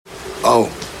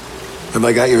Have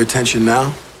I got your attention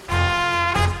now?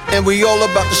 And we all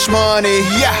about this money,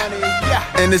 yeah.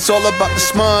 And it's all about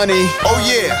this money, oh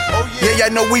yeah. Yeah, I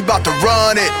know we about to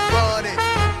run it.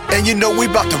 And you know we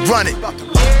about to run it.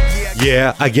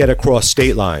 Yeah, I get across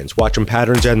state lines, watching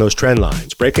patterns and those trend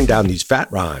lines, breaking down these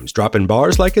fat rhymes, dropping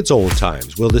bars like it's old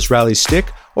times. Will this rally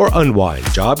stick or unwind?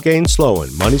 Job gain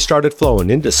slowing, money started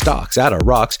flowing into stocks, out of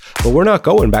rocks, but we're not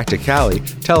going back to Cali.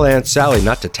 Tell Aunt Sally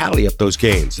not to tally up those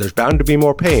gains. There's bound to be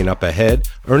more pain up ahead.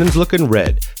 Earnings looking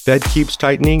red. Fed keeps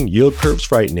tightening, yield curves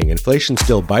frightening, inflation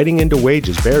still biting into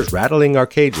wages, bears rattling our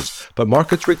cages, but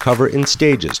markets recover in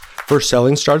stages. First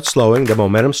selling starts slowing, the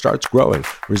momentum starts growing,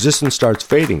 resistance starts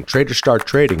fading, traders start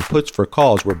trading, puts for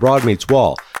calls where broad meets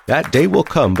wall. That day will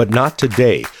come, but not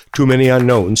today. Too many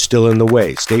unknowns still in the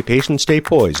way. Stay patient, stay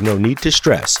poised, no need to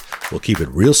stress. We'll keep it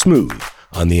real smooth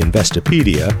on the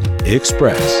Investopedia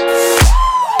Express.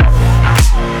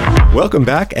 Welcome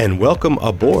back and welcome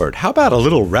aboard. How about a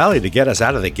little rally to get us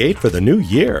out of the gate for the new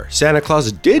year? Santa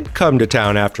Claus did come to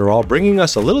town after all, bringing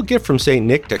us a little gift from St.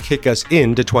 Nick to kick us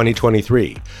into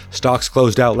 2023. Stocks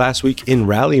closed out last week in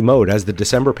rally mode as the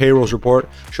December payrolls report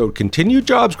showed continued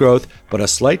jobs growth, but a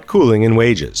slight cooling in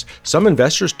wages. Some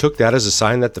investors took that as a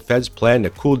sign that the Fed's plan to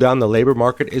cool down the labor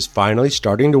market is finally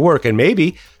starting to work, and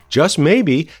maybe, just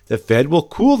maybe, the Fed will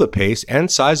cool the pace and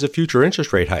size of future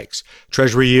interest rate hikes.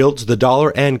 Treasury yields, the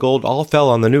dollar, and gold all fell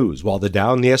on the news, while the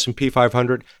Dow and the S&P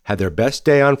 500 had their best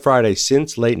day on Friday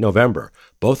since late November.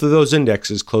 Both of those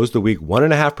indexes closed the week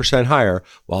 1.5% higher,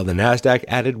 while the Nasdaq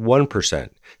added 1%.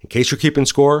 In case you're keeping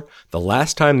score, the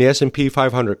last time the S&P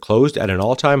 500 closed at an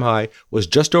all-time high was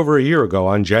just over a year ago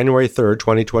on January 3rd,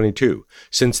 2022.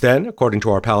 Since then, according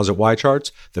to our pals at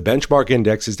YCharts, the benchmark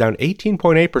index is down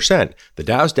 18.8%, the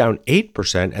Dow's down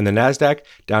 8%, and the Nasdaq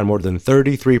down more than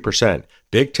 33%.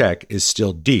 Big tech is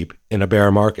still deep in a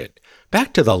bear market.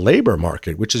 Back to the labor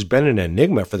market, which has been an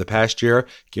enigma for the past year.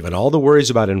 Given all the worries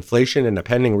about inflation and a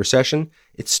pending recession,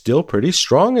 it's still pretty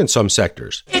strong in some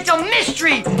sectors. It's a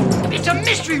mystery! It's a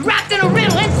mystery wrapped in a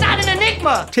riddle inside an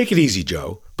enigma! Take it easy,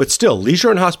 Joe. But still,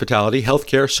 leisure and hospitality,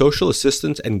 healthcare, social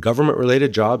assistance, and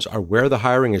government-related jobs are where the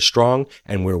hiring is strong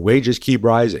and where wages keep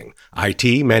rising.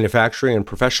 IT, manufacturing, and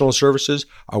professional services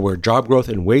are where job growth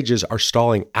and wages are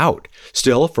stalling out.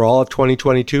 Still, for all of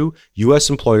 2022,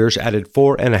 U.S. employers added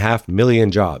 4.5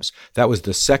 million jobs. That was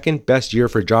the second best year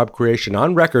for job creation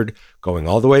on record, going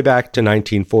all the way back to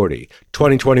 1940.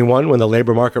 2021, when the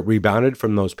labor market rebounded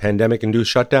from those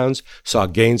pandemic-induced shutdowns, saw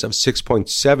gains of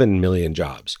 6.7 million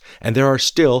jobs. And there are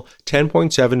still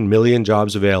 10.7 million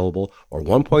jobs available, or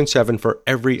 1.7 for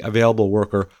every available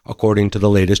worker, according to the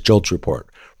latest JOLTS report.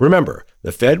 Remember,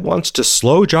 the Fed wants to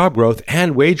slow job growth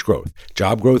and wage growth.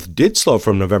 Job growth did slow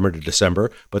from November to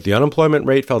December, but the unemployment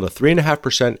rate fell to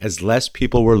 3.5% as less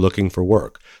people were looking for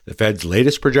work. The Fed's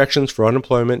latest projections for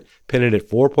unemployment pin it at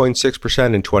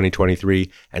 4.6% in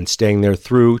 2023 and staying there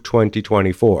through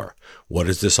 2024. What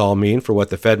does this all mean for what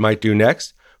the Fed might do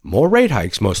next? More rate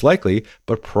hikes, most likely,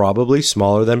 but probably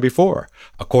smaller than before.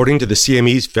 According to the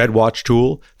CME's FedWatch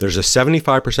tool, there's a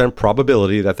 75%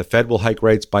 probability that the Fed will hike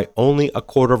rates by only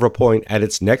 0.25 point at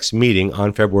its next meeting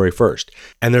on February 1st.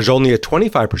 And there's only a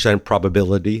 25%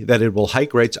 probability that it will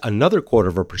hike rates another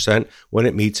 0.25% when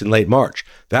it meets in late March.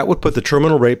 That would put the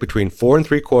terminal rate between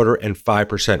 4.75% and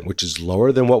 5%, which is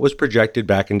lower than what was projected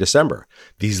back in December.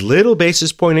 These little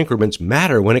basis point increments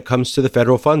matter when it comes to the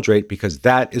federal funds rate because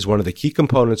that is one of the key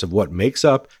components of what makes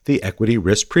up the equity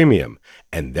risk premium.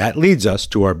 And that leads us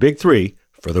to our big three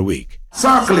for the week.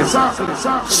 Circle it.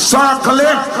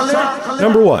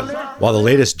 Number one, while the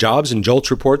latest jobs and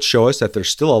JOLTS reports show us that there's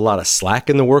still a lot of slack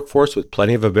in the workforce with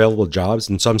plenty of available jobs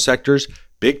in some sectors,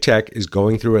 Big tech is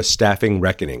going through a staffing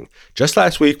reckoning. Just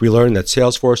last week, we learned that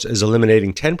Salesforce is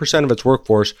eliminating 10% of its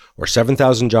workforce, or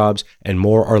 7,000 jobs, and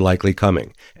more are likely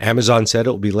coming. Amazon said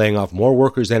it will be laying off more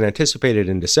workers than anticipated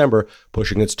in December,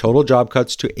 pushing its total job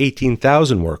cuts to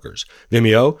 18,000 workers.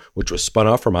 Vimeo, which was spun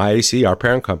off from IAC, our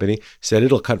parent company, said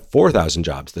it'll cut 4,000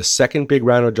 jobs, the second big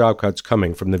round of job cuts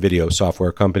coming from the video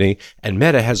software company, and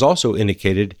Meta has also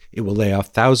indicated it will lay off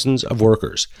thousands of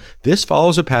workers. This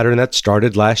follows a pattern that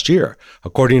started last year.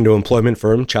 According to employment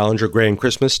firm Challenger Gray &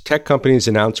 Christmas, tech companies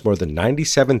announced more than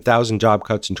 97,000 job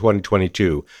cuts in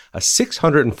 2022, a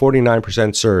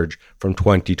 649% surge from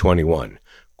 2021.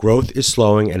 Growth is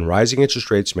slowing, and rising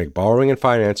interest rates make borrowing and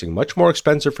financing much more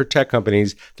expensive for tech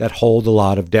companies that hold a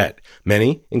lot of debt.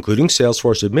 Many, including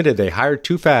Salesforce, admitted they hired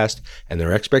too fast and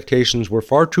their expectations were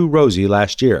far too rosy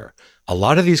last year. A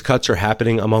lot of these cuts are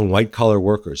happening among white-collar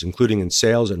workers, including in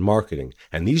sales and marketing,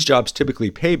 and these jobs typically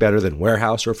pay better than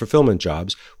warehouse or fulfillment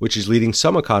jobs, which is leading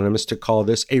some economists to call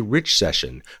this a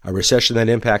rich-cession, a recession that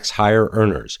impacts higher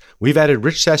earners. We've added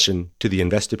rich-cession to the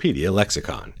Investopedia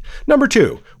lexicon. Number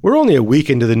 2, we're only a week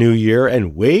into the new year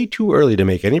and way too early to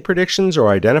make any predictions or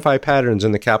identify patterns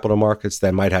in the capital markets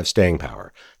that might have staying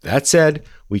power. That said,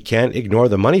 we can't ignore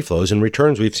the money flows and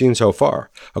returns we've seen so far.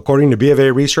 According to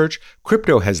BofA Research,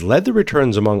 crypto has led the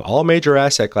returns among all major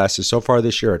asset classes so far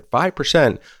this year at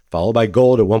 5%, followed by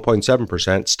gold at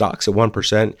 1.7%, stocks at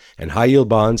 1%, and high-yield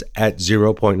bonds at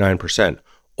 0.9%.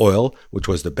 Oil, which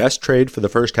was the best trade for the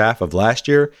first half of last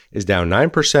year, is down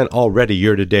 9% already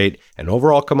year to date, and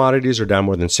overall commodities are down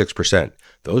more than 6%.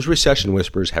 Those recession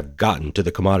whispers have gotten to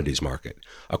the commodities market.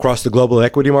 Across the global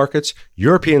equity markets,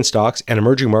 European stocks and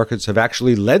emerging markets have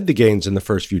actually led the gains in the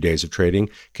first few days of trading,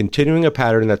 continuing a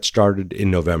pattern that started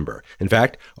in November. In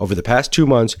fact, over the past 2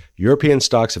 months, European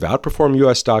stocks have outperformed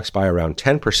U.S. stocks by around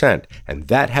 10%, and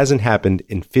that hasn't happened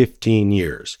in 15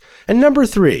 years. And number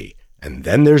 3, and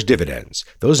then there's dividends.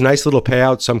 Those nice little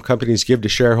payouts some companies give to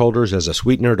shareholders as a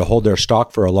sweetener to hold their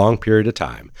stock for a long period of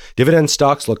time. Dividend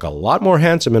stocks look a lot more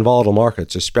handsome in volatile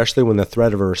markets, especially when the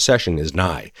threat of a recession is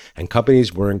nigh. And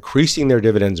companies were increasing their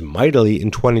dividends mightily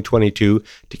in 2022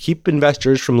 to keep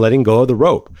investors from letting go of the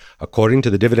rope. According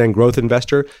to the Dividend Growth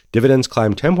Investor, dividends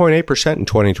climbed 10.8% in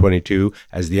 2022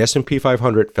 as the S&P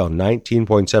 500 fell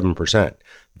 19.7%.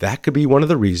 That could be one of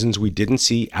the reasons we didn't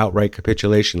see outright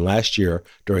capitulation last year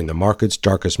during the market's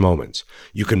darkest moments.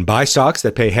 You can buy stocks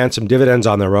that pay handsome dividends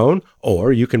on their own,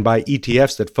 or you can buy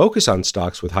ETFs that focus on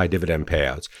stocks with high dividend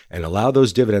payouts and allow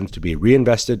those dividends to be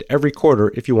reinvested every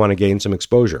quarter if you want to gain some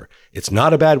exposure. It's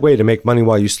not a bad way to make money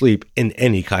while you sleep in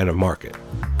any kind of market.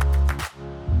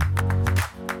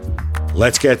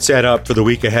 Let's get set up for the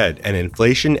week ahead, and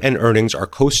inflation and earnings are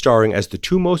co-starring as the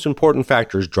two most important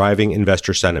factors driving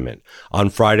investor sentiment. On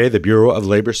Friday, the Bureau of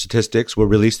Labor Statistics will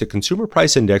release the Consumer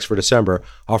Price Index for December,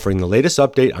 offering the latest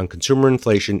update on consumer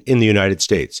inflation in the United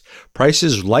States.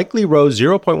 Prices likely rose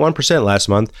 0.1% last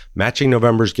month, matching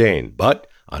November's gain, but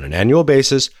on an annual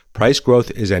basis, price growth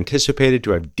is anticipated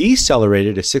to have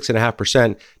decelerated to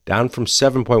 6.5%, down from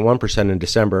 7.1% in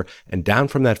December and down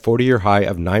from that 40-year high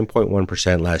of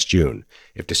 9.1% last June.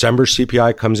 If December's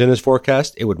CPI comes in as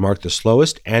forecast, it would mark the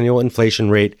slowest annual inflation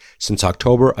rate since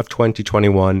October of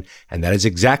 2021, and that is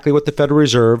exactly what the Federal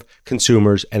Reserve,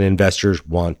 consumers, and investors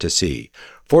want to see.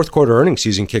 Fourth quarter earnings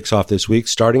season kicks off this week,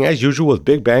 starting as usual with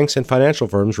big banks and financial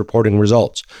firms reporting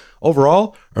results.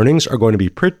 Overall, earnings are going to be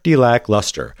pretty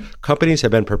lackluster. Companies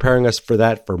have been preparing us for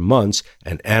that for months,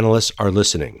 and analysts are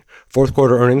listening. Fourth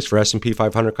quarter earnings for S&P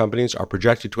 500 companies are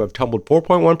projected to have tumbled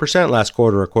 4.1% last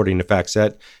quarter, according to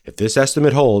FactSet. If this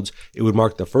estimate holds, it would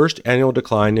mark the first annual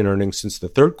decline in earnings since the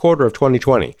third quarter of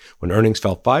 2020, when earnings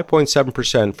fell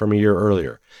 5.7% from a year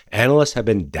earlier. Analysts have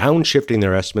been downshifting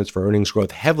their estimates for earnings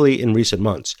growth heavily in recent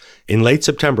months. In late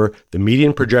September, the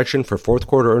median projection for fourth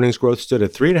quarter earnings growth stood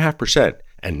at 3.5%.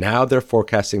 And now they're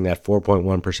forecasting that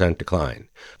 4.1% decline.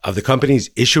 Of the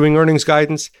companies issuing earnings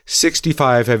guidance,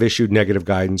 65 have issued negative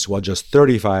guidance, while just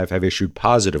 35 have issued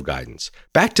positive guidance.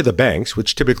 Back to the banks,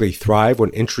 which typically thrive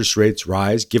when interest rates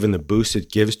rise given the boost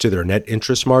it gives to their net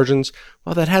interest margins,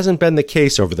 well, that hasn't been the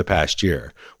case over the past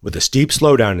year. With a steep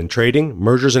slowdown in trading,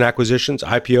 mergers and acquisitions,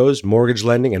 IPOs, mortgage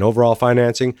lending, and overall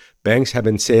financing, banks have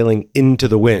been sailing into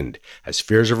the wind. As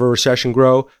fears of a recession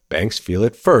grow, banks feel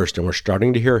it first, and we're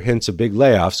starting to hear hints of big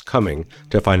layoffs coming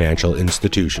to financial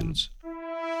institutions.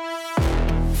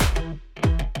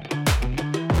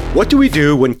 What do we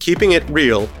do when keeping it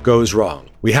real goes wrong?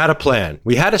 We had a plan.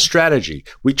 We had a strategy.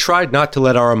 We tried not to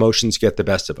let our emotions get the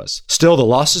best of us. Still, the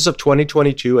losses of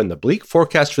 2022 and the bleak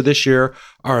forecast for this year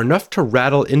are enough to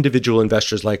rattle individual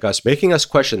investors like us, making us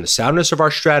question the soundness of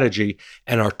our strategy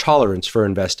and our tolerance for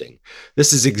investing.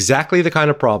 This is exactly the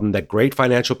kind of problem that great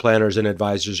financial planners and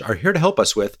advisors are here to help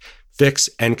us with, fix,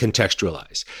 and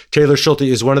contextualize. Taylor Schulte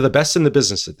is one of the best in the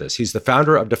business at this. He's the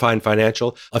founder of Define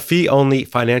Financial, a fee-only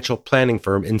financial planning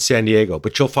firm in San Diego,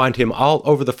 but you'll find him all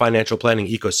over the financial planning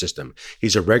ecosystem.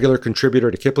 He's a regular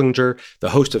contributor to Kiplinger,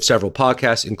 the host of several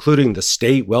podcasts, including the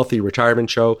Stay Wealthy Retirement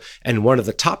Show, and one of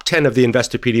the top 10 of the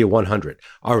Investopedia 100,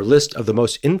 our list of the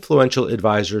most influential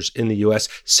advisors in the U.S.,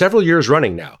 several years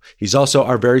running now. He's also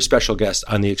our very special guest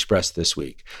on The Express this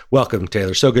week. Welcome,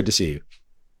 Taylor. So good to see you.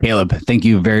 Caleb, thank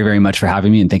you very, very much for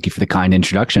having me, and thank you for the kind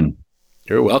introduction.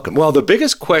 You're welcome. Well, the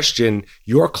biggest question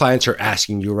your clients are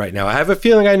asking you right now, I have a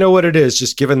feeling I know what it is,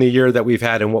 just given the year that we've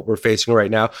had and what we're facing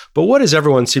right now, but what does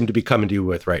everyone seem to be coming to you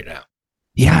with right now?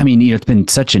 Yeah, I mean, it's been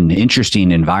such an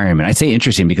interesting environment. I say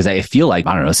interesting because I feel like,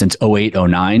 I don't know, since 08,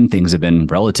 09, things have been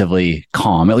relatively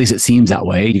calm. At least it seems that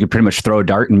way. You could pretty much throw a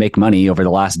dart and make money over the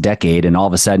last decade. And all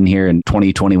of a sudden here in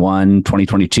 2021,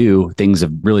 2022, things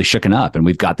have really shooken up. And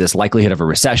we've got this likelihood of a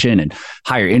recession and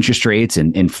higher interest rates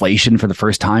and inflation for the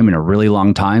first time in a really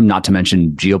long time, not to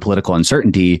mention geopolitical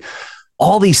uncertainty.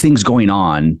 All these things going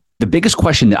on. The biggest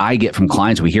question that I get from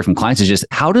clients, we hear from clients, is just,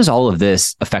 how does all of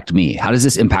this affect me? How does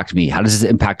this impact me? How does this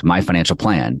impact my financial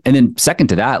plan? And then second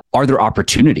to that, are there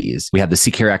opportunities? We have the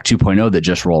Secure Act 2.0 that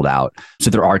just rolled out.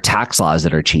 So there are tax laws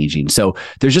that are changing. So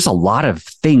there's just a lot of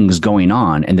things going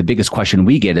on. And the biggest question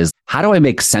we get is, how do I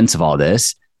make sense of all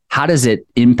this? How does it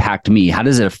impact me? How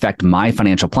does it affect my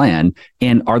financial plan?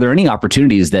 And are there any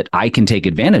opportunities that I can take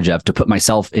advantage of to put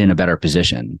myself in a better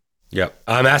position? Yeah,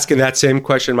 I'm asking that same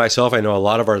question myself. I know a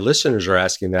lot of our listeners are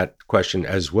asking that question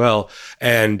as well.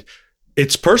 And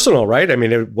it's personal, right? I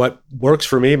mean, what works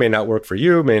for me may not work for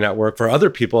you, may not work for other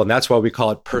people. And that's why we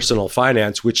call it personal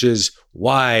finance, which is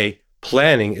why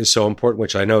planning is so important,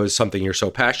 which I know is something you're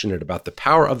so passionate about, the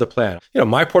power of the plan.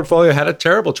 My portfolio had a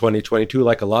terrible 2022,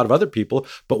 like a lot of other people.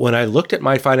 But when I looked at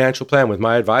my financial plan with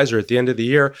my advisor at the end of the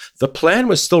year, the plan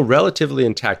was still relatively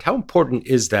intact. How important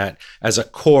is that as a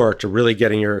core to really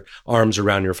getting your arms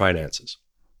around your finances?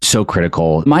 So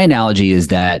critical. My analogy is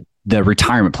that the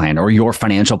retirement plan or your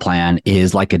financial plan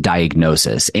is like a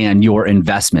diagnosis, and your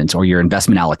investments or your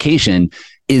investment allocation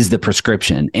is the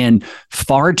prescription. And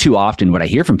far too often what I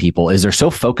hear from people is they're so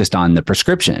focused on the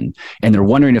prescription and they're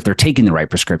wondering if they're taking the right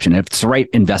prescription, if it's the right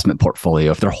investment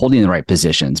portfolio, if they're holding the right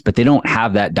positions, but they don't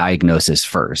have that diagnosis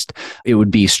first. It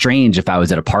would be strange if I was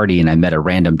at a party and I met a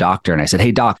random doctor and I said,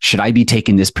 "Hey doc, should I be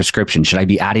taking this prescription? Should I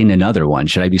be adding another one?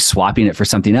 Should I be swapping it for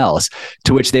something else?"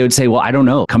 To which they would say, "Well, I don't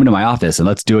know. Come into my office and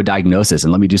let's do a diagnosis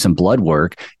and let me do some blood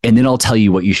work. And then I'll tell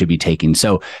you what you should be taking."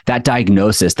 So that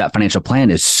diagnosis, that financial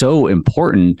plan is so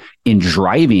important in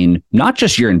driving not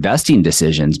just your investing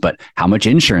decisions, but how much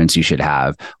insurance you should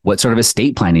have, what sort of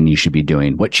estate planning you should be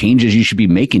doing, what changes you should be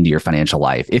making to your financial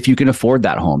life, if you can afford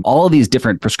that home. All of these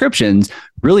different prescriptions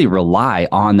really rely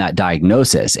on that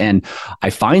diagnosis. And I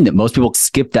find that most people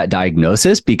skip that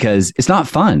diagnosis because it's not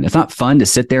fun. It's not fun to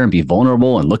sit there and be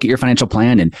vulnerable and look at your financial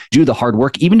plan and do the hard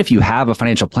work. Even if you have a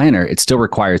financial planner, it still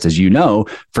requires, as you know,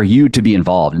 for you to be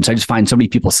involved. And so I just find so many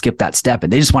people skip that step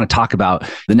and they just want to talk about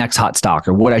the next hot stock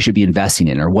or what I should be investing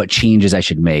in or what changes I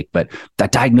should make. But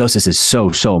that diagnosis is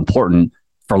so, so important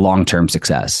for long-term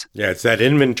success. Yeah, it's that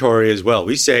inventory as well.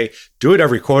 We say do it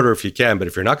every quarter if you can, but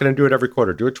if you're not going to do it every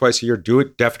quarter, do it twice a year. Do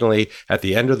it definitely at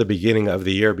the end or the beginning of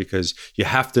the year, because you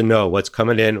have to know what's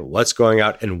coming in, what's going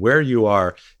out, and where you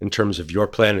are in terms of your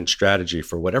plan and strategy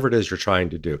for whatever it is you're trying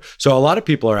to do. So a lot of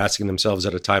people are asking themselves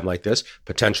at a time like this,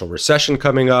 potential recession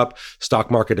coming up, stock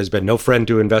market has been no friend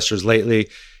to investors lately.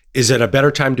 Is it a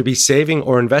better time to be saving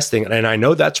or investing? And I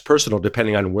know that's personal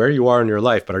depending on where you are in your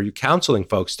life, but are you counseling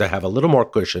folks to have a little more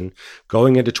cushion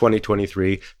going into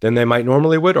 2023 than they might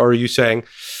normally would? Or are you saying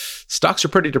stocks are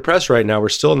pretty depressed right now, we're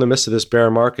still in the midst of this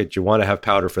bear market, you want to have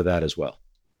powder for that as well?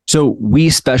 So we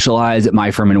specialize at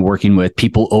my firm in working with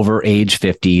people over age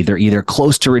 50. They're either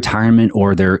close to retirement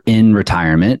or they're in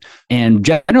retirement, and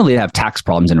generally have tax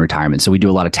problems in retirement. So we do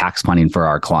a lot of tax planning for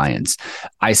our clients.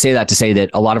 I say that to say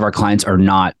that a lot of our clients are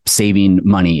not saving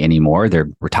money anymore. They're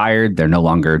retired. They're no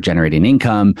longer generating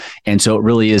income. And so it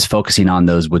really is focusing on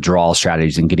those withdrawal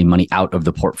strategies and getting money out of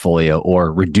the portfolio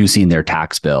or reducing their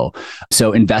tax bill.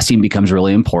 So investing becomes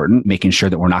really important, making sure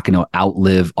that we're not going to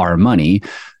outlive our money.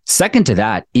 Second to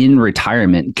that, in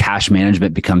retirement, cash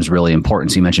management becomes really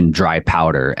important. So you mentioned dry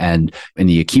powder, and in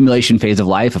the accumulation phase of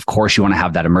life, of course, you want to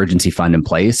have that emergency fund in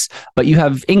place, but you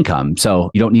have income,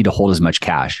 so you don't need to hold as much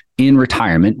cash. In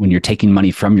retirement, when you're taking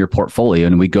money from your portfolio,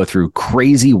 and we go through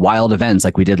crazy wild events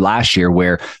like we did last year,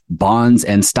 where bonds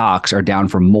and stocks are down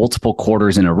for multiple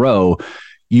quarters in a row,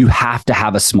 you have to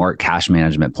have a smart cash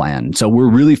management plan. So we're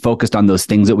really focused on those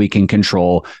things that we can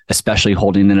control, especially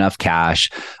holding enough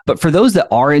cash. But for those that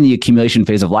are in the accumulation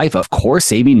phase of life, of course,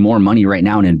 saving more money right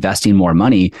now and investing more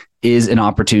money is an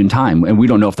opportune time. And we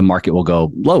don't know if the market will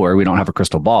go lower. We don't have a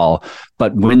crystal ball.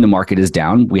 But when the market is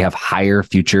down, we have higher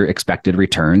future expected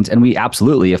returns. And we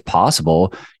absolutely, if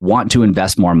possible, want to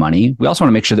invest more money. We also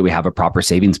want to make sure that we have a proper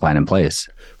savings plan in place.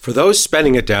 For those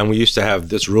spending it down, we used to have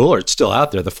this rule, or it's still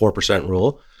out there, the 4%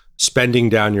 rule, spending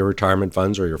down your retirement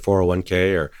funds or your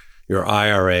 401k or your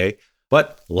IRA.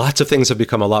 But lots of things have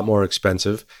become a lot more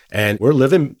expensive, and we're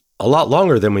living a lot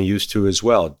longer than we used to as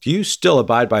well. Do you still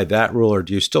abide by that rule, or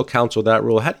do you still counsel that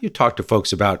rule? How do you talk to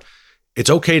folks about it's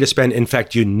okay to spend? In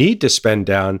fact, you need to spend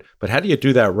down, but how do you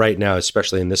do that right now,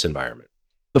 especially in this environment?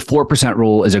 The 4%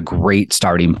 rule is a great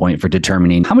starting point for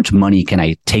determining how much money can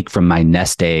I take from my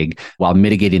nest egg while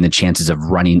mitigating the chances of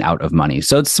running out of money.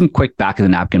 So it's some quick back of the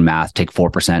napkin math. Take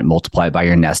 4%, multiply it by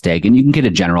your nest egg, and you can get a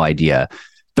general idea.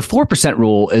 The 4%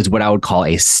 rule is what I would call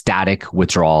a static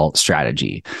withdrawal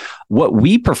strategy. What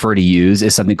we prefer to use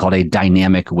is something called a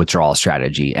dynamic withdrawal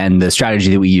strategy. And the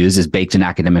strategy that we use is baked in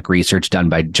academic research done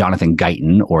by Jonathan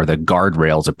Guyton, or the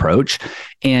guardrails approach.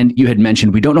 And you had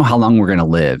mentioned we don't know how long we're going to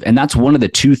live. And that's one of the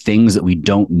two things that we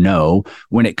don't know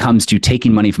when it comes to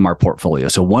taking money from our portfolio.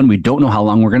 So one, we don't know how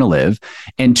long we're going to live.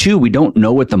 And two, we don't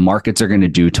know what the markets are going to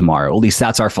do tomorrow. At least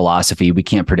that's our philosophy. We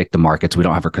can't predict the markets. We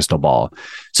don't have a crystal ball.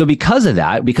 So because of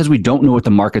that, because we don't know what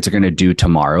the markets are going to do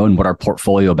tomorrow and what our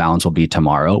portfolio balance will be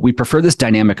tomorrow, we prefer this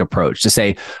dynamic approach to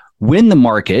say, when the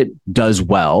market does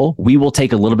well, we will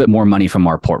take a little bit more money from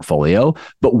our portfolio.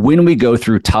 But when we go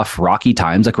through tough, rocky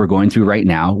times like we're going through right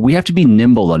now, we have to be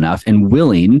nimble enough and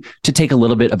willing to take a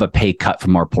little bit of a pay cut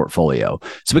from our portfolio.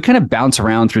 So we kind of bounce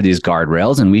around through these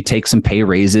guardrails, and we take some pay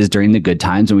raises during the good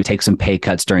times and we take some pay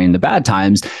cuts during the bad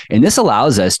times. And this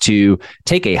allows us to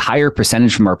take a higher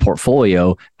percentage from our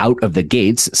portfolio out of the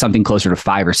gates, something closer to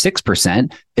 5 or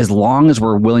 6%, as long as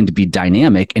we're willing to be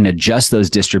dynamic and adjust those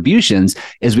distributions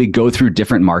as we go through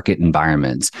different market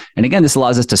environments. And again, this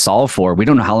allows us to solve for, we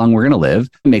don't know how long we're going to live,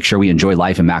 make sure we enjoy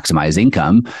life and maximize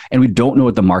income, and we don't know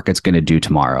what the market's going to do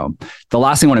tomorrow. The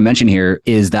last thing I want to mention here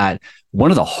is that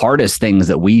one of the hardest things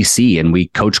that we see and we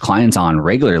coach clients on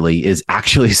regularly is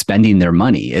actually spending their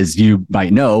money. As you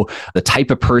might know, the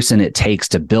type of person it takes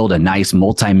to build a nice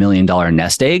multi-million-dollar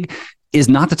nest egg is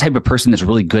not the type of person that's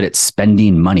really good at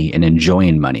spending money and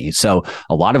enjoying money. So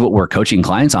a lot of what we're coaching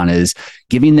clients on is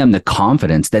giving them the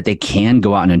confidence that they can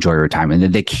go out and enjoy retirement,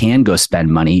 that they can go spend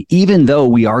money, even though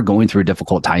we are going through a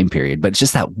difficult time period. But it's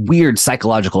just that weird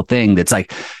psychological thing that's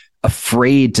like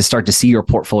afraid to start to see your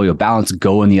portfolio balance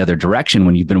go in the other direction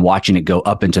when you've been watching it go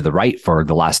up and to the right for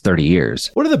the last 30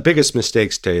 years. What are the biggest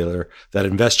mistakes, Taylor, that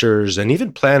investors and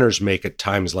even planners make at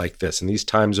times like this, in these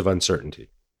times of uncertainty?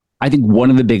 I think one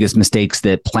of the biggest mistakes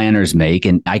that planners make,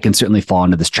 and I can certainly fall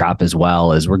into this trap as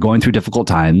well, is we're going through difficult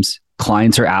times.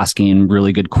 Clients are asking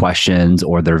really good questions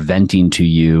or they're venting to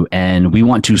you, and we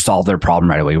want to solve their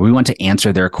problem right away. We want to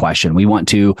answer their question. We want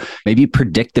to maybe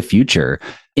predict the future.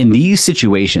 In these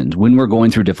situations, when we're going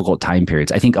through difficult time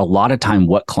periods, I think a lot of time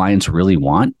what clients really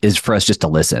want is for us just to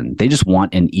listen. They just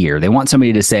want an ear. They want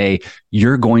somebody to say,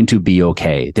 you're going to be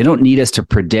okay. They don't need us to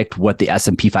predict what the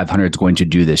S&P 500 is going to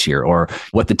do this year or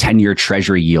what the 10-year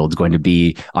treasury yield is going to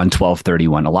be on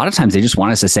 12/31. A lot of times they just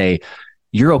want us to say,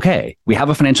 you're okay. We have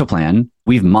a financial plan.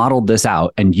 We've modeled this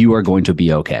out and you are going to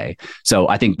be okay. So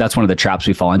I think that's one of the traps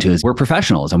we fall into is we're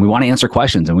professionals and we want to answer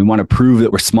questions and we want to prove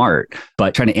that we're smart,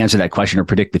 but trying to answer that question or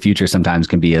predict the future sometimes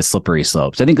can be a slippery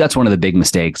slope. So I think that's one of the big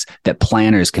mistakes that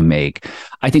planners can make.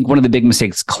 I think one of the big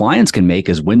mistakes clients can make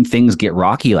is when things get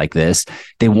rocky like this,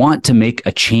 they want to make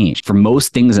a change. For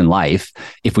most things in life,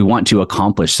 if we want to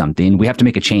accomplish something, we have to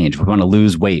make a change. If we want to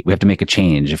lose weight, we have to make a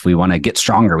change. If we want to get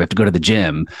stronger, we have to go to the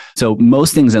gym. So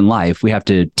most things in life, we have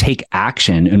to take action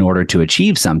in order to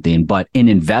achieve something. But in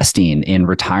investing, in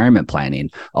retirement planning,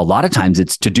 a lot of times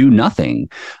it's to do nothing.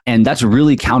 And that's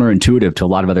really counterintuitive to a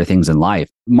lot of other things in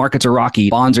life. Markets are rocky,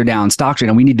 bonds are down, stocks are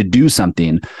down, we need to do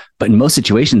something. But in most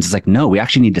situations, it's like, no, we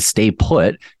actually need to stay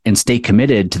put and stay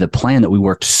committed to the plan that we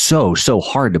worked so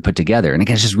hard to put together. And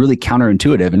again, it's just really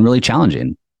counterintuitive and really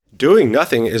challenging. Doing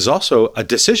nothing is also a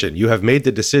decision. You have made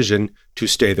the decision to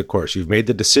stay the course. You've made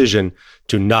the decision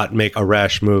to not make a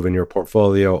rash move in your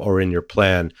portfolio or in your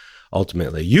plan.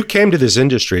 Ultimately, you came to this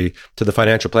industry, to the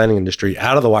financial planning industry,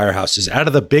 out of the wirehouses, out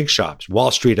of the big shops,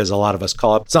 Wall Street, as a lot of us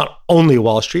call it. It's not only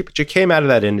Wall Street, but you came out of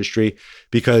that industry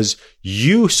because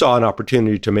you saw an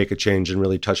opportunity to make a change and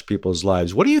really touch people's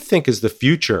lives. What do you think is the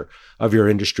future of your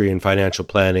industry in financial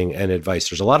planning and advice?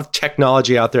 There's a lot of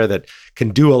technology out there that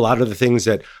can do a lot of the things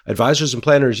that advisors and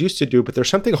planners used to do, but there's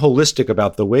something holistic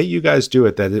about the way you guys do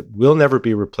it that it will never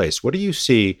be replaced. What do you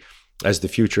see as the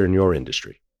future in your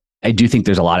industry? I do think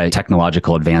there's a lot of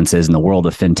technological advances, and the world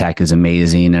of fintech is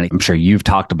amazing. And I'm sure you've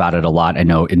talked about it a lot. I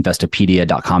know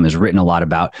Investopedia.com has written a lot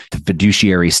about the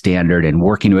fiduciary standard and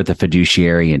working with a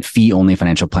fiduciary and fee-only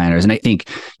financial planners. And I think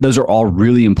those are all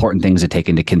really important things to take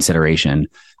into consideration.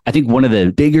 I think one of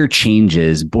the bigger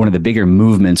changes, one of the bigger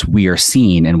movements we are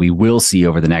seeing and we will see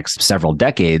over the next several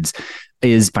decades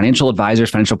is financial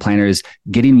advisors, financial planners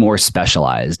getting more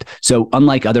specialized. So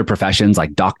unlike other professions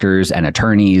like doctors and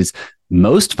attorneys,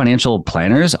 most financial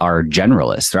planners are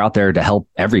generalists. They're out there to help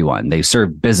everyone. They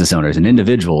serve business owners and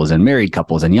individuals and married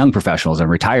couples and young professionals and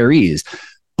retirees.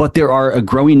 But there are a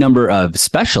growing number of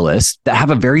specialists that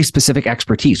have a very specific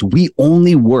expertise. We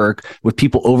only work with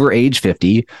people over age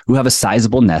 50 who have a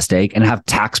sizable nest egg and have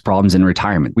tax problems in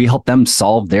retirement. We help them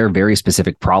solve their very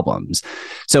specific problems.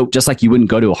 So just like you wouldn't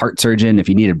go to a heart surgeon if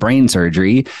you needed brain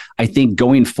surgery, I think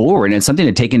going forward, and it's something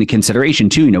to take into consideration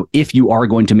too, if you are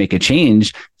going to make a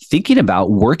change, thinking about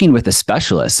working with a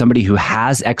specialist, somebody who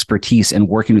has expertise and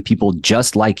working with people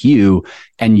just like you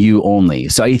and you only.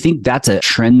 So I think that's a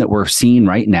trend that we're seeing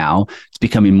right now. It's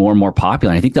becoming more and more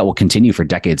popular. And I think that will continue for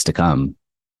decades to come.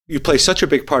 You play such a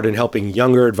big part in helping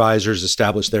younger advisors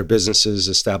establish their businesses,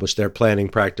 establish their planning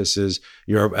practices.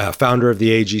 You're a founder of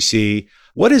the AGC.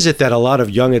 What is it that a lot of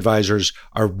young advisors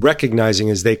are recognizing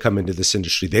as they come into this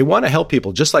industry? They want to help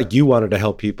people, just like you wanted to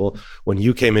help people when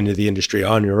you came into the industry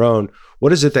on your own.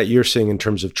 What is it that you're seeing in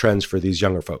terms of trends for these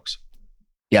younger folks?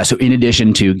 Yeah. So in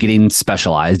addition to getting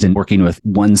specialized and working with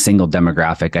one single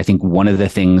demographic, I think one of the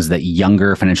things that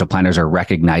younger financial planners are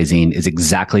recognizing is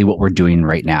exactly what we're doing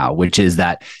right now, which is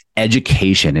that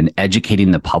education and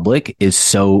educating the public is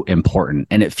so important.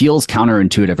 And it feels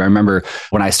counterintuitive. I remember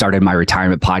when I started my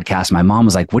retirement podcast, my mom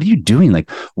was like, "What are you doing?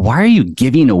 Like, why are you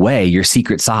giving away your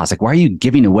secret sauce? Like, why are you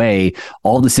giving away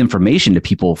all this information to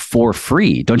people for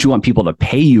free? Don't you want people to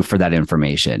pay you for that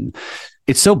information?"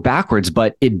 It's so backwards,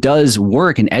 but it does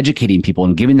work in educating people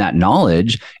and giving that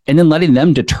knowledge and then letting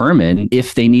them determine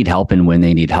if they need help and when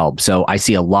they need help. So I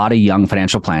see a lot of young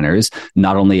financial planners,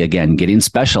 not only, again, getting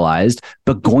specialized,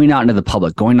 but going out into the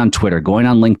public, going on Twitter, going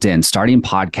on LinkedIn, starting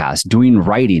podcasts, doing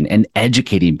writing and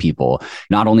educating people.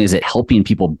 Not only is it helping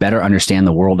people better understand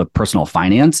the world of personal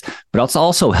finance, but it's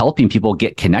also helping people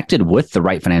get connected with the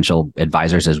right financial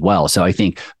advisors as well. So I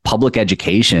think public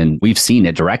education, we've seen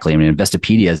it directly. I mean,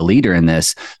 Investopedia is a leader in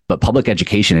this, but public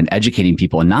education and educating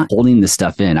people and not holding this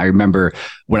stuff in. I remember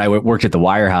when I worked at the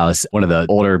Wirehouse, one of the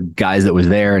older guys that was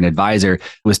there, an advisor,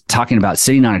 was talking about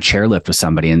sitting on a chairlift with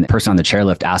somebody, and the person on the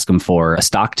chairlift asked him for a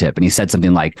stock tip. And he said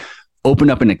something like, "Open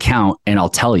up an account and I'll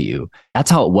tell you." That's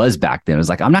how it was back then. It was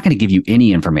like, "I'm not going to give you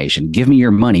any information. Give me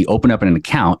your money, open up an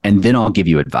account, and then I'll give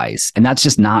you advice." And that's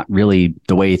just not really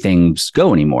the way things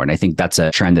go anymore. And I think that's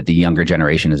a trend that the younger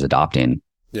generation is adopting.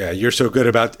 Yeah, you're so good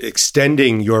about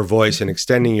extending your voice and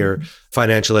extending your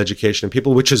financial education to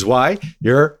people, which is why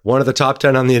you're one of the top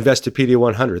 10 on the Investopedia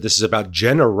 100. This is about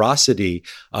generosity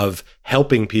of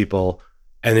helping people.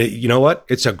 And you know what?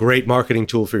 It's a great marketing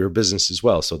tool for your business as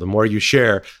well. So the more you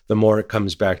share, the more it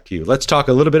comes back to you. Let's talk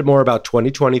a little bit more about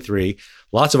 2023.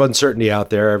 Lots of uncertainty out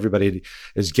there. Everybody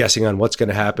is guessing on what's going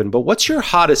to happen. But what's your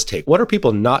hottest take? What are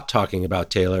people not talking about,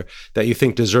 Taylor, that you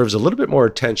think deserves a little bit more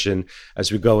attention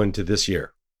as we go into this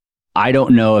year? I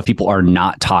don't know if people are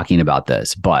not talking about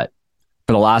this, but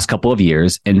for the last couple of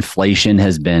years, inflation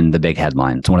has been the big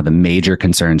headline. It's one of the major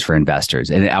concerns for investors.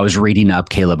 And I was reading up,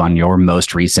 Caleb, on your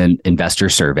most recent investor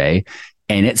survey,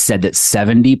 and it said that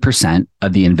 70%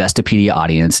 of the Investopedia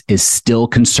audience is still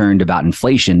concerned about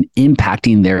inflation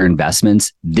impacting their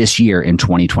investments this year in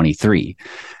 2023.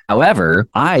 However,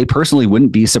 I personally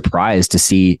wouldn't be surprised to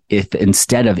see if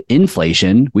instead of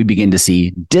inflation, we begin to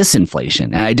see disinflation.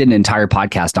 And I did an entire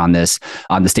podcast on this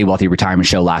on the Stay Wealthy Retirement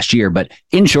Show last year. But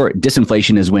in short,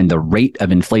 disinflation is when the rate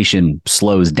of inflation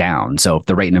slows down. So if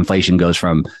the rate of inflation goes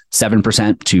from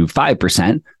 7% to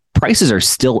 5%, prices are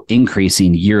still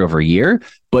increasing year over year,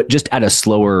 but just at a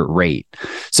slower rate.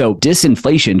 So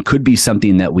disinflation could be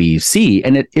something that we see,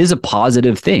 and it is a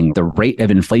positive thing. The rate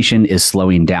of inflation is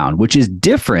slowing down, which is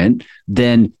different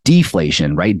than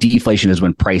deflation, right? Deflation is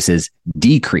when prices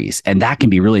decrease, and that can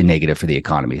be really negative for the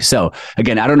economy. So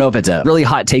again, I don't know if it's a really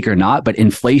hot take or not, but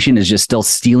inflation is just still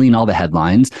stealing all the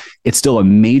headlines. It's still a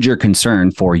major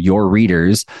concern for your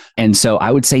readers. And so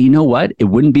I would say, you know what? It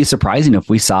wouldn't be surprising if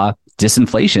we saw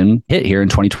disinflation hit here in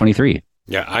 2023.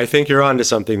 Yeah, I think you're onto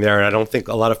something there. And I don't think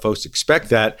a lot of folks expect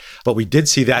that, but we did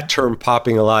see that term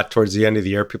popping a lot towards the end of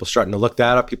the year. People starting to look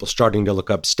that up, people starting to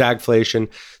look up stagflation.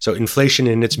 So inflation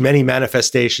in its many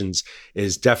manifestations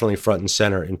is definitely front and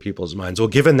center in people's minds. Well,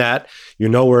 given that, you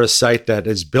know, we're a site that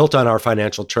is built on our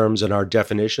financial terms and our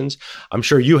definitions. I'm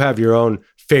sure you have your own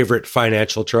favorite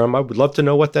financial term. I would love to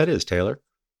know what that is, Taylor.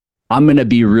 I'm going to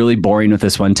be really boring with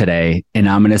this one today, and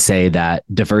I'm going to say that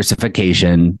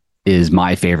diversification is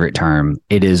my favorite term.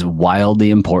 It is wildly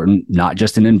important, not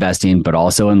just in investing, but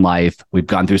also in life. We've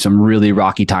gone through some really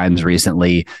rocky times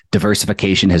recently.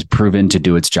 Diversification has proven to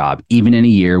do its job. Even in a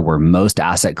year where most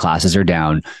asset classes are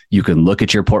down, you can look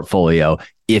at your portfolio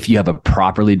if you have a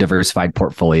properly diversified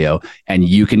portfolio, and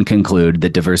you can conclude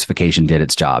that diversification did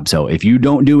its job. So if you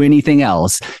don't do anything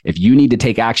else, if you need to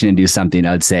take action and do something,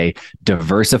 I'd say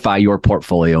diversify your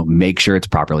portfolio, make sure it's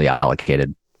properly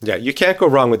allocated. Yeah, you can't go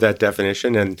wrong with that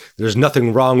definition, and there's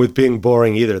nothing wrong with being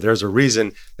boring either. There's a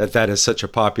reason that that is such a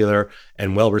popular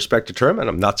and well-respected term, and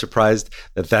I'm not surprised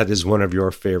that that is one of your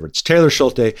favorites. Taylor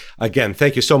Schulte, again,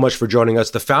 thank you so much for joining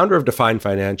us, the founder of Define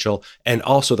Financial, and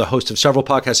also the host of several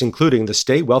podcasts, including the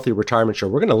Stay Wealthy Retirement Show.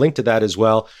 We're going to link to that as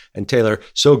well. And Taylor,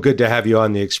 so good to have you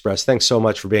on The Express. Thanks so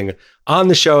much for being on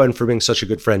the show and for being such a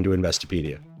good friend to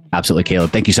Investopedia. Absolutely,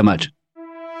 Caleb. Thank you so much.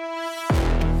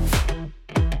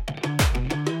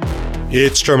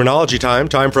 It's terminology time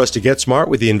for us to get smart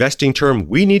with the investing term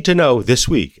we need to know this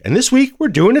week. And this week, we're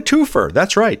doing a twofer.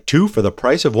 That's right, 2 for the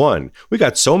price of 1. We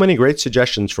got so many great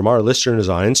suggestions from our listeners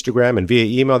on Instagram and via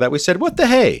email that we said, what the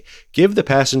hey? Give the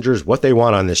passengers what they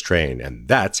want on this train. And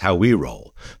that's how we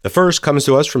roll. The first comes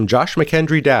to us from Josh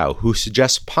McKendry Dow, who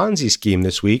suggests Ponzi scheme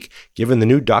this week, given the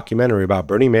new documentary about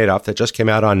Bernie Madoff that just came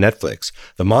out on Netflix.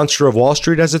 The Monster of Wall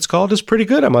Street, as it's called, is pretty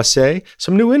good, I must say.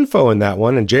 Some new info in that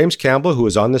one. And James Campbell, who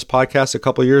was on this podcast a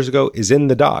couple years ago, is in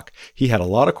the doc. He had a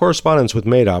lot of correspondence with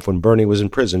Madoff when Bernie was in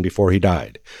prison before he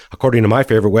died. According to my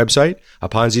favorite website, a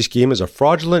Ponzi scheme is a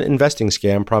fraudulent investing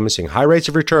scam promising high rates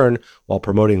of return while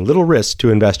promoting little risk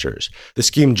to investors. The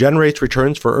scheme generates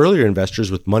returns for earlier investors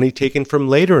with money taken from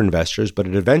later investors, but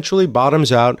it eventually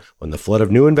bottoms out when the flood of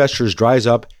new investors dries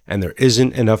up and there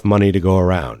isn't enough money to go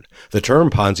around. The term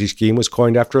Ponzi scheme was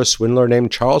coined after a swindler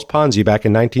named Charles Ponzi back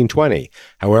in 1920.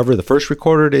 However, the first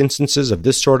recorded instances of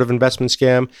this sort of investment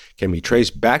scam can be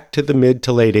traced back to the mid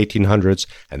to late 1800s,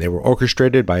 and they were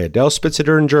orchestrated by Adele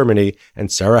Spitzeder in Germany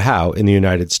and Sarah Howe in the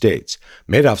United States.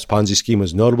 Madoff's Ponzi scheme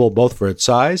was notable both for its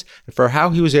size and for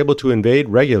how he was able to evade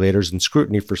regulators and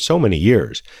scrutiny for so many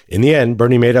years. In the end,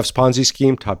 Bernie Madoff's Ponzi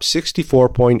scheme topped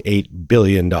 $64.8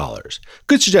 billion.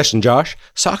 Good suggestion, Josh.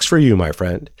 Socks for you, my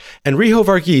friend. And Riho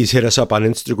Varghese hit us up on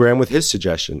Instagram with his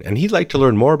suggestion, and he'd like to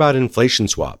learn more about inflation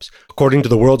swaps. According to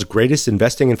the world's greatest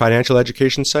investing and financial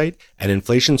education site, an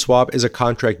inflation swap is a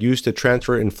contract used to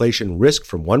transfer inflation risk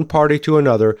from one party to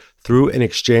another through an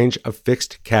exchange of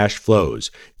fixed cash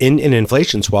flows. In an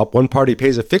inflation swap, one party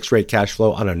pays a fixed rate cash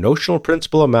flow on a notional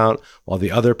principal amount, while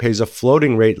the other pays a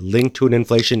floating rate linked to an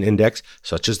inflation index,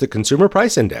 such as the Consumer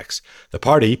Price Index. The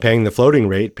party paying the floating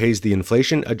rate pays the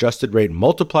inflation-adjusted rate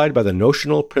multiplied by the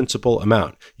notional principal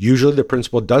amount. Usually, the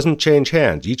principal doesn't change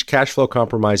hands. Each cash flow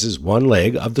compromises one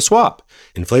leg of the swap.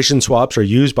 Inflation swaps are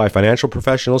used by financial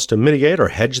professionals to mitigate or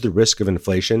hedge the risk of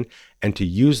inflation and to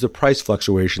use the price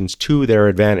fluctuations to their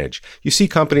advantage. You see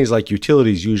companies like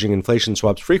utilities using inflation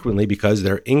swaps frequently because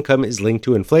their income is linked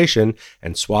to inflation,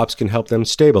 and swaps can help them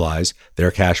stabilize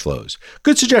their cash flows.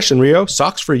 Good suggestion, Rio.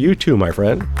 Socks for you too, my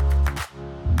friend.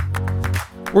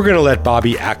 We're going to let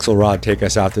Bobby Axelrod take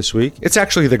us out this week. It's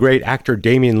actually the great actor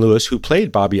Damian Lewis who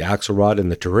played Bobby Axelrod in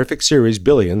the terrific series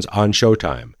Billions on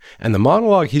Showtime. And the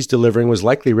monologue he's delivering was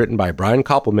likely written by Brian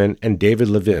Koppelman and David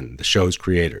Levin, the show's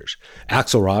creators.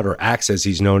 Axelrod, or Axe as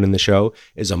he's known in the show,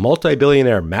 is a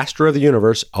multi-billionaire master of the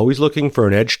universe, always looking for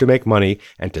an edge to make money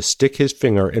and to stick his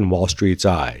finger in Wall Street's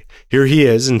eye. Here he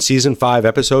is in Season 5,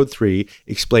 Episode 3,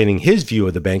 explaining his view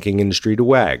of the banking industry to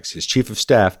Wags, his chief of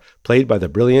staff, played by the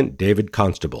brilliant David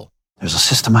Constable. There's a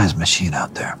systemized machine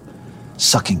out there,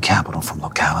 sucking capital from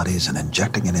localities and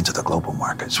injecting it into the global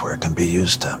markets where it can be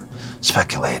used to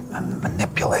speculate and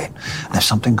manipulate. And if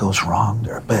something goes wrong,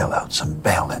 there are bailouts and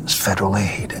bail-ins, federal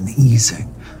aid and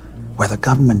easing, where the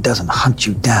government doesn't hunt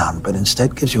you down, but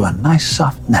instead gives you a nice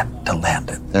soft net to land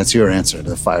in. That's your answer to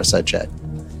the fireside chat.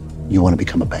 You want to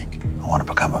become a bank. I want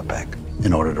to become a bank.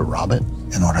 In order to rob it?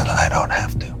 In order that I don't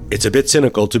have to. It's a bit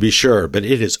cynical, to be sure, but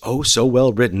it is oh so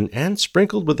well written and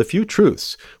sprinkled with a few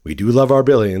truths. We do love our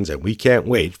billions, and we can't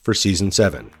wait for Season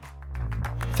 7.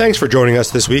 Thanks for joining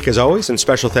us this week, as always, and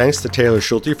special thanks to Taylor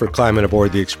Schulte for climbing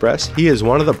aboard the Express. He is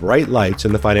one of the bright lights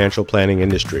in the financial planning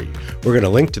industry. We're going to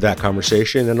link to that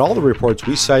conversation and all the reports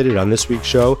we cited on this week's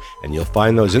show, and you'll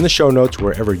find those in the show notes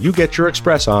wherever you get your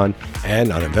Express on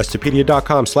and on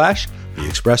Investopedia.com/The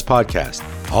Express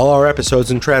Podcast. All our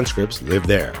episodes and transcripts live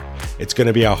there. It's going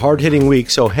to be a hard-hitting week,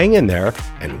 so hang in there,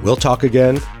 and we'll talk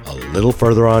again a little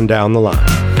further on down the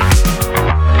line.